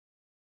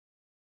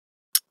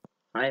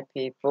Hi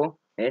people,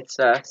 it's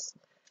us.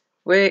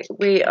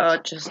 We are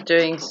just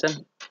doing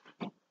some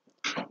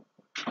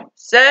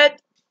Zed.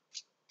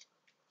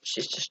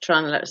 She's just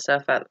trying to let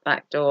herself out the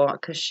back door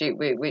because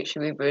we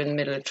were in the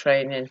middle of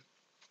training.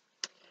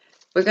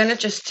 We're going to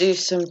just do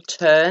some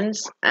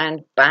turns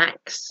and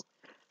backs.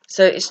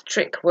 So it's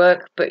trick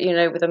work, but you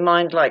know, with a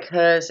mind like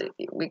hers,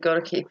 we got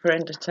to keep her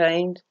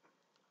entertained.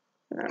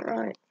 Isn't that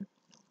right?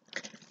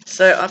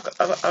 So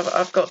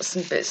I've got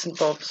some bits and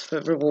bobs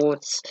for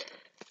rewards.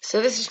 So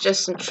this is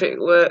just some trick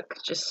work,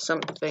 just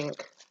something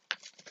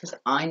because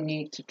I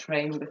need to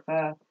train with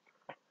her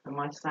for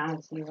my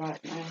sanity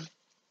right now.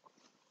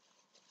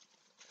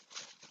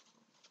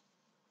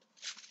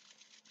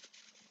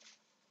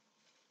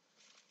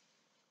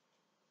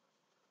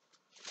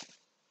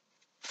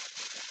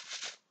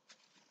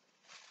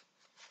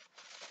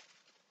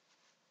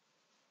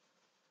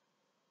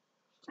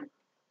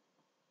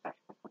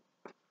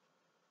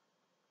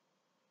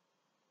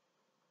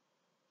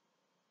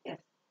 Yes.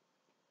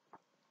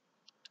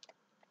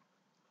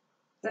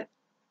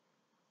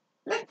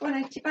 Left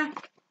 180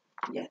 back.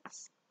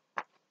 Yes.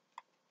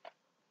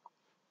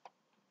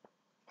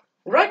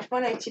 Right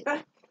 180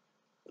 back.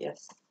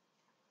 Yes.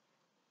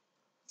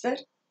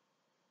 Sit.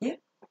 Yeah.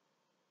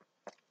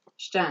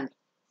 Stand.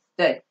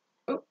 Stay.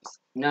 Oops.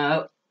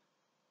 No.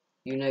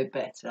 You know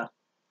better.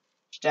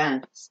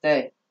 Stand.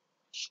 Stay.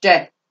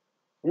 Stay.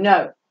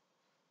 No.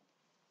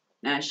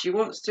 Now she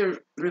wants to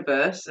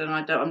reverse, and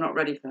I'm not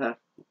ready for her.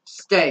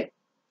 Stay.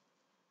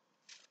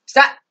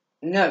 Stop.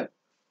 No.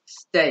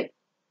 Stay.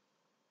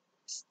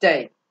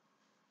 Stay.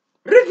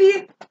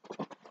 Review.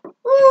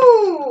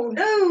 Ooh,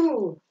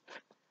 no.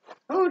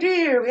 Oh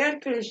dear, we had a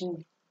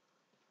collision.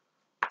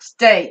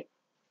 Stay.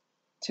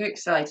 Too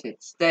excited.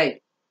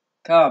 Stay.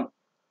 Calm.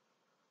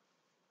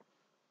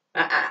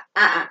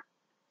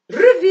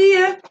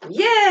 Revere.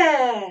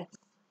 Yes.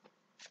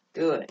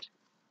 Good.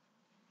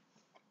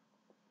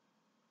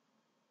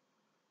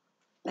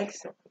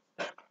 Next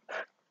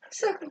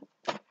circle.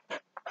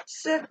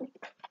 Circle.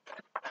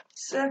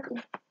 Circle.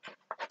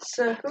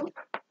 Circle.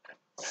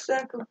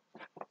 Circle.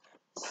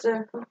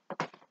 Circle.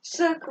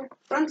 Circle.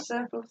 Front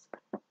circles.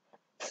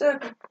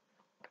 Circle.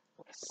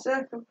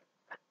 Circle.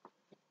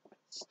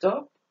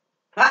 Stop.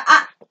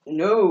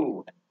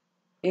 No.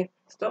 Here.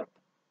 Stop.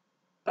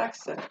 Back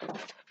circle.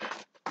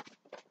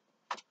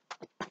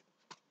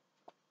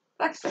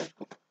 Back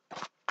circle.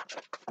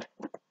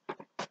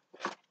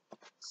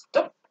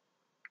 Stop.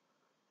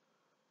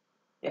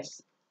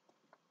 Yes.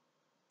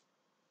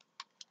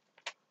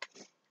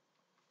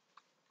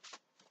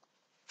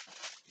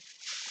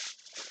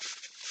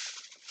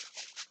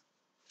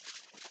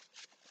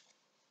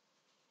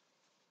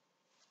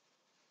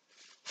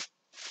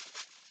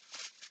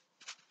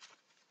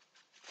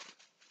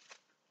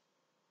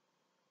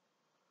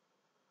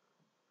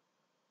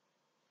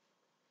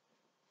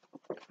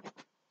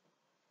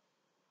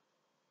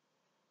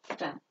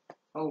 Down.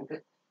 Hold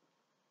it.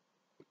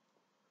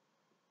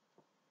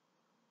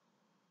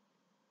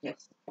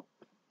 Yes.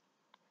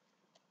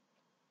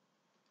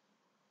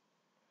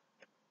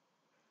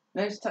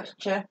 Nose touch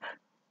chair.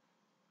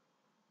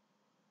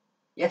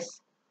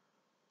 Yes.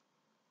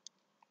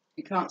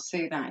 You can't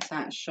see that. It's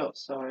out of shot,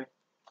 sorry.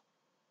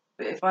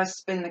 But if I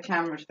spin the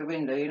camera to the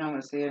window, you're not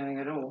going to see anything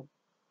at all.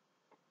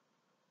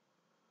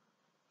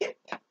 Yep.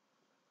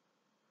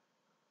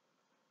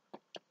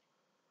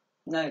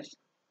 Nose.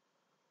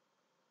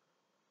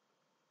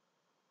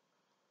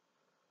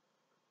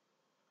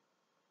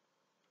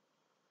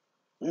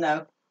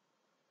 No.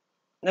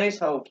 Nose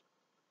hold.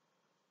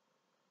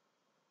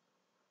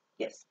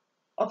 Yes.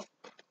 Off.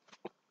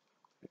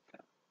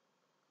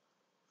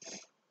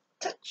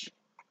 Touch.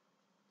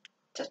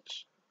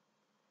 Touch.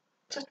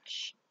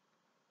 Touch.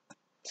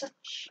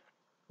 Touch.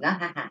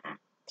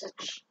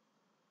 Touch.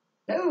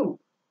 No.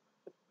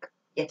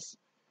 Yes.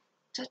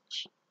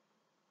 Touch.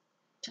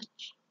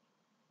 Touch.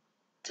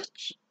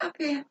 Touch. Up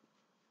here.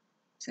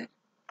 So,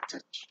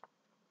 touch.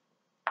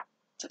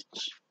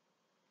 Touch.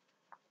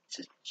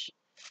 Touch.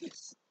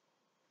 Yes.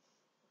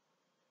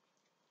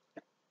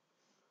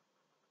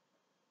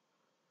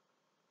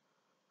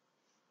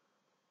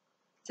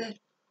 So,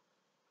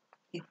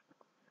 yeah.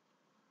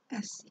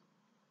 Yes.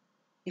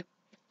 Yeah.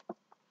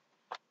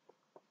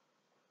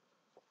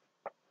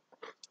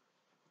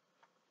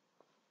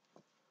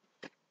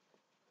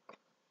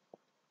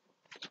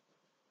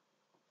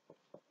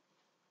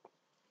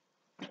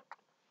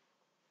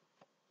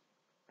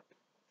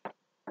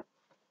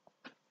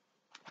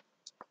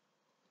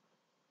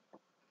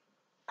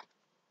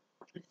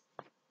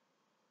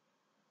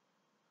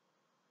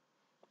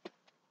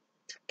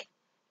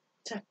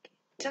 Tuck.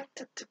 Tuck.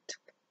 Tuck. Tuck. Tuck.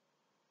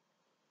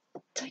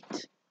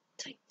 Tight.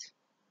 Tight.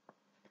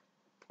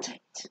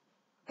 Tight.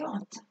 Go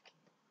on. Tuck.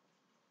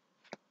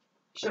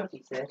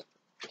 Shorty said.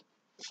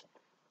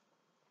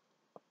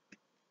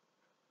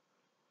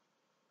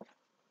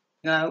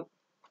 No.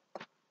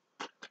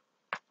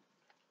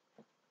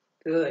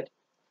 Good.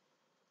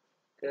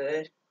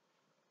 Good.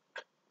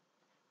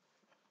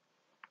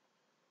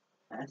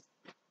 Yes.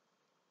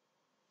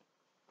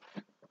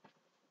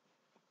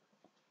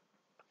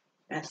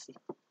 Así.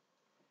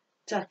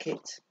 Tuck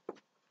it.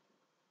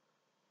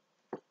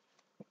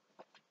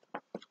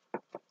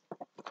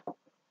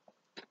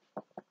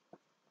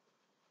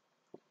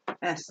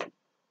 Así.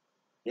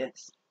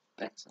 Yes.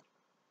 Better.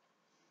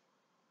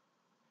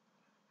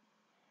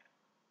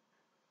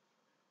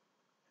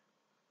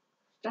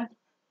 Done.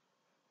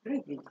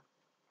 Very good.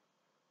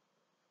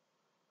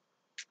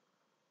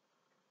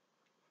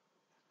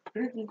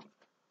 Very good.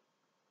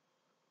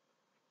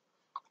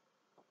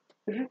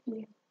 Very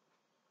good.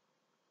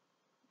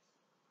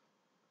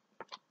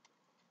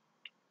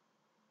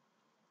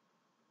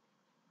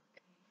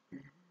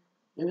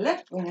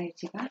 Left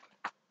 180 back.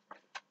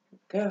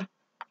 Go.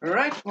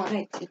 Right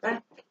 180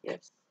 back.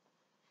 Yes.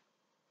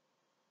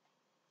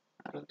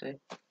 That'll do.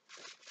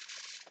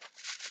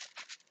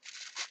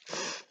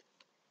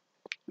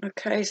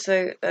 Okay,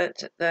 so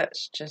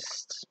that's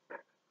just...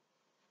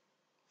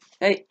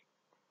 Hey,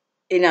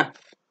 enough.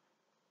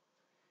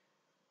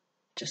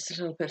 Just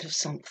a little bit of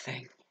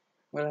something.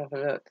 We'll have a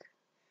look.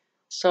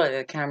 Sorry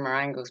the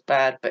camera angle's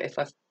bad, but if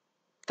I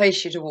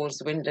face you towards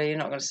the window, you're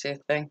not going to see a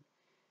thing.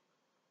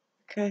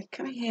 Okay,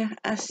 come here,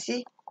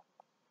 Así.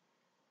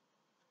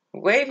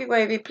 Wavy,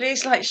 wavy.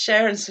 Please like,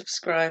 share and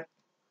subscribe.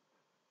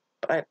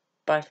 Bye,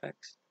 bye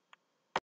folks.